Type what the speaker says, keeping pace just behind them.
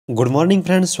Good morning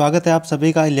friends, स्वागत है आप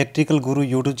सभी का इलेक्ट्रिकल गुरु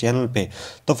यूट्यूब चैनल पे।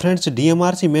 तो फ्रेंड्स,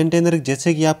 डीएमआरसी मेंटेनर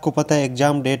जैसे कि आपको पता है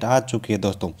एग्जाम डेट आ चुकी है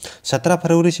दोस्तों। 17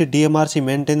 फरवरी से डीएमआरसी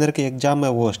मेंटेनर के एग्जाम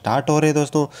है वो स्टार्ट हो रहे हैं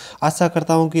दोस्तों। आशा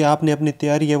करता हूं कि आपने अपनी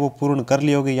तैयारी है वो पूर्ण कर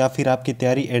ली होगी या फिर आपकी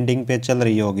तैयारी एंडिंग पे चल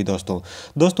रही होगी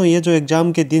दोस्तों ये जो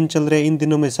एग्जाम के दिन चल रहे हैं इन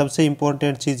दिनों में सबसे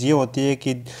इंपॉर्टेंट चीज़ ये होती है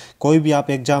कि कोई भी आप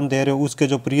एग्जाम दे रहे हो उसके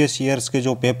जो प्रीवियस ईयर्स के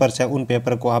जो पेपर्स हैं उन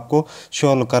पेपर को आपको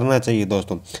सॉल्व करना चाहिए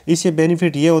दोस्तों। इससे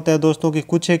बेनिफिट ये होता है दोस्तों कि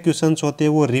कुछ क्वेश्चंस होते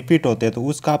हैं वो रिपीट होते हैं तो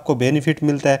उसका आपको बेनिफिट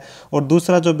मिलता है। और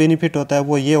दूसरा जो बेनिफिट होता है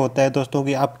वो ये होता है दोस्तों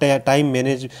कि आप टाइम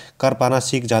मैनेज कर पाना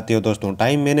सीख जाते हो दोस्तों।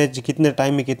 टाइम मैनेज कितने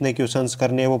टाइम में कितने क्वेश्चंस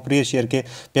करने हैं वो प्रीवियस ईयर के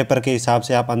पेपर के हिसाब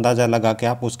से आप अंदाज़ा लगा के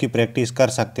आप उसकी प्रैक्टिस कर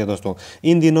सकते हो दोस्तों।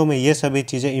 इन दिनों में ये सभी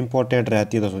चीज़ें इंपॉर्टेंट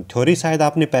रहती है दोस्तों। थ्योरी शायद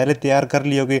आपने पहले तैयार कर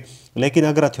ली होगी, लेकिन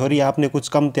अगर थ्योरी आपने कुछ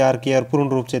कम तैयार किया और पूर्ण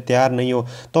रूप से तैयार नहीं हो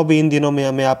तो भी इन दिनों में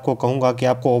मैं आपको कहूँगा कि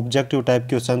आपको ऑब्जेक्टिव टाइप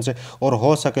क्वेश्चंस और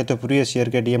हो सके तो प्रीवियस ईयर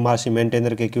के डीएमआरसी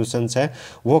मेंटेनर के क्वेश्चंस है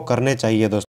वो करने चाहिए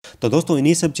दोस्तों। तो दोस्तों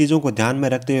इन्हीं सब चीज़ों को ध्यान में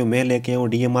रखते हुए मैं लेके आऊँ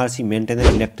डीएमआरसी मेंटेनर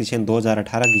इलेक्ट्रिशियन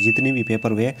 2018 की जितने भी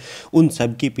पेपर हुए उन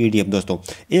सब की पीडीएफ दोस्तों।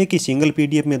 एक ही सिंगल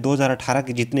पीडीएफ में 2018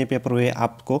 के जितने पेपर हुए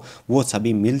आपको वो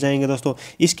सभी मिल जाएंगे दोस्तों।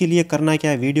 इसके लिए करना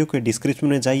क्या है, वीडियो के डिस्क्रिप्शन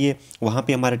में जाइए, वहाँ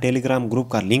पे हमारे टेलीग्राम ग्रुप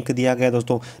का लिंक दिया गया है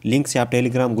दोस्तों। लिंक से आप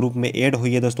टेलीग्राम ग्रुप में ऐड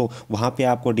हुई है दोस्तों। वहाँ पर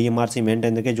आपको डीएमआरसी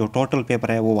मेंटेनर के जो टोटल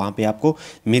पेपर है वो वहाँ पर आपको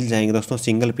मिल जाएंगे दोस्तों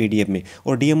सिंगल पीडीएफ में।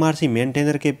 और डीएमआरसी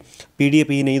मेंटेनर के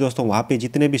पीडीएफ ही नहीं दोस्तों, वहाँ पे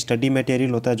जितने भी स्टडी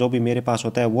मटेरियल होता है जो भी मेरे पास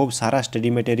होता है वो सारा स्टडी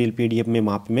मटेरियल पीडीएफ में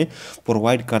वहाँ पे मैं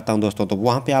प्रोवाइड करता हूँ दोस्तों। तो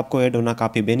वहाँ पे आपको ऐड होना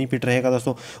काफ़ी बेनिफिट रहेगा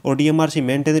दोस्तों। और डीएमआरसी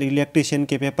मेंटेनर इलेक्ट्रिशियन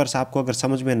के पेपर्स आपको अगर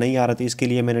समझ में नहीं आ रहा तो इसके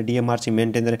लिए मैंने DMRC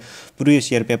maintainer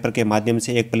previous year paper के माध्यम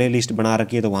से एक प्ले लिस्ट बना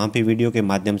रखी है। तो वहाँ पर वीडियो के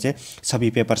माध्यम से सभी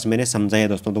पेपर्स मैंने समझाए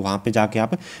दोस्तों। तो वहाँ पर जाके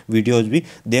आप वीडियोज़ भी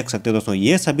देख सकते हो दोस्तों।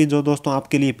 ये सभी जो दोस्तों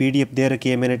आपके लिए पीडीएफ दे रखी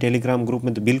है मैंने टेलीग्राम ग्रुप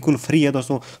में, तो बिल्कुल फ्री है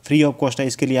दोस्तों, फ्री ऑफ कॉस्ट है।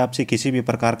 इसके लिए आपसे किसी भी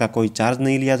प्रकार का कोई चार्ज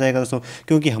नहीं लिया जाएगा दोस्तों,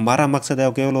 क्योंकि हमारा मकसद है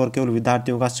केवल और केवल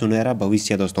विद्यार्थियों का सुनहरा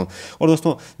भविष्य दोस्तों। और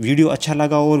दोस्तों वीडियो अच्छा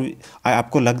लगा और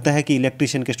आपको लगता है कि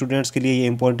इलेक्ट्रिशियन के स्टूडेंट्स के लिए ये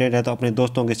इंपॉर्टेंट है तो अपने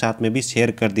दोस्तों के साथ में भी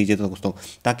शेयर कर दीजिए दोस्तों,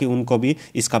 ताकि उनको भी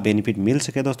इसका बेनिफिट मिल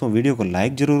सके दोस्तों। वीडियो को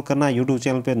लाइक जरूर करना, यूट्यूब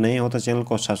चैनल पर नए हो तो चैनल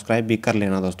को सब्सक्राइब भी कर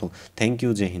लेना दोस्तों। थैंक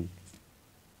यू, जय हिंद।